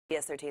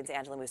CBS 13's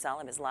Angela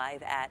Musalam is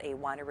live at a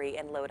winery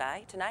in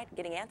Lodi tonight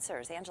getting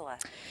answers. Angela.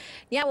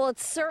 Yeah, well,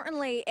 it's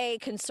certainly a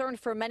concern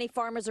for many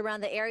farmers around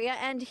the area,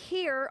 and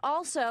here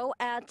also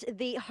at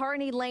the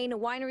Harney Lane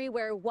Winery,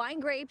 where wine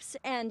grapes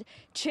and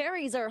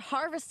cherries are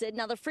harvested.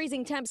 Now, the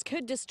freezing temps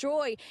could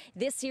destroy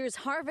this year's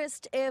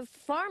harvest if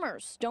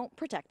farmers don't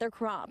protect their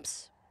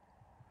crops.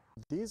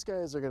 These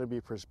guys are going to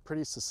be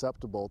pretty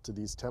susceptible to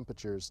these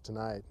temperatures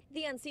tonight.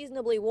 The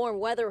unseasonably warm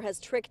weather has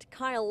tricked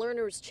Kyle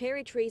Lerner's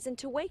cherry trees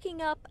into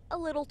waking up a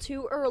little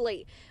too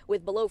early.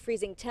 With below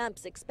freezing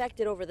temps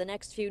expected over the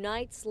next few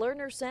nights,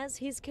 Lerner says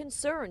he's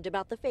concerned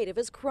about the fate of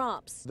his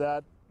crops.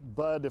 That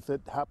bud, if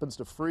it happens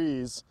to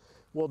freeze,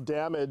 will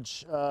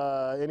damage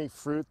any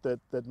fruit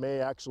that may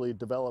actually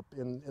develop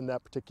in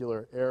that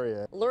particular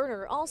area.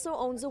 Lerner also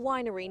owns a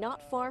winery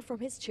not far from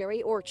his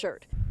cherry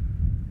orchard.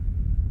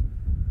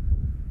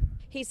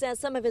 He says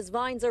some of his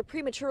vines are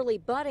prematurely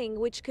budding,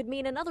 which could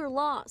mean another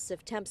loss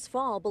if temps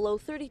fall below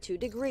 32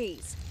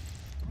 degrees.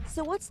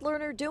 So what's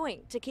Lerner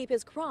doing to keep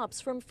his crops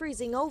from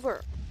freezing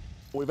over?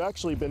 We've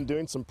actually been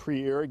doing some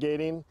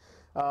pre-irrigating,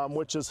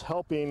 which is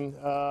helping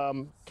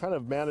kind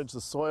of manage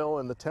the soil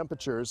and the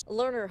temperatures.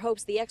 Lerner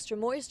hopes the extra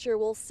moisture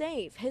will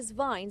save his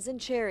vines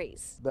and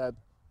cherries. That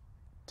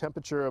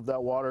temperature of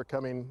that water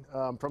coming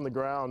from the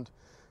ground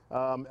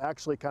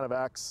actually kind of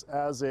acts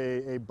as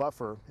a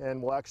buffer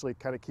and will actually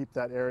kind of keep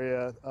that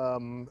area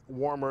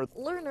warmer.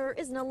 Lerner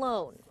isn't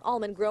alone.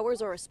 Almond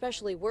growers are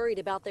especially worried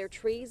about their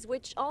trees,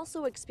 which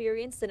also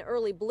experienced an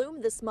early bloom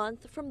this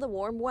month from the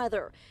warm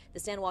weather. The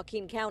San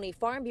Joaquin County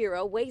Farm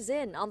Bureau weighs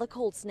in on the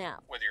cold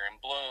snap. Whether you're in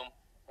bloom,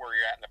 where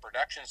you're at in the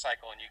production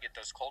cycle, and you get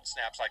those cold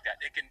snaps like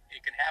that, it can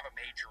have a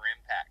major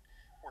impact.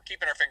 We're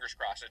keeping our fingers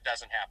crossed it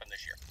doesn't happen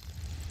this year.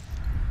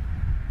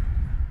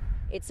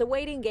 It's a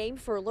waiting game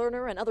for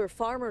Lerner and other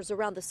farmers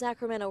around the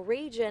Sacramento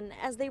region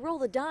as they roll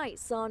the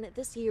dice on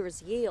this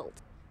year's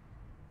yield.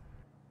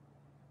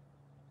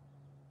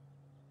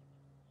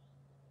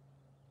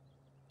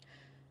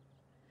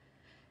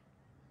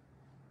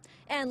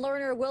 And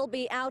Lerner will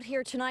be out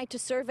here tonight to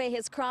survey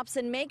his crops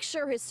and make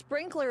sure his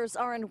sprinklers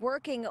are in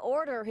working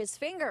order. His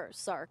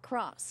fingers are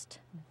crossed.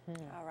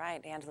 All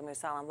right, Angela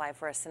Musalam live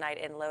for us tonight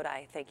in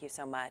Lodi. Thank you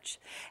so much.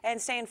 And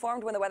stay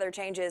informed when the weather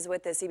changes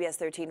with the CBS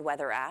 13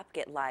 weather app.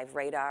 Get live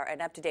radar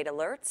and up-to-date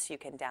alerts. You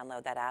can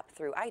download that app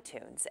through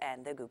iTunes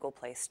and the Google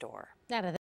Play Store.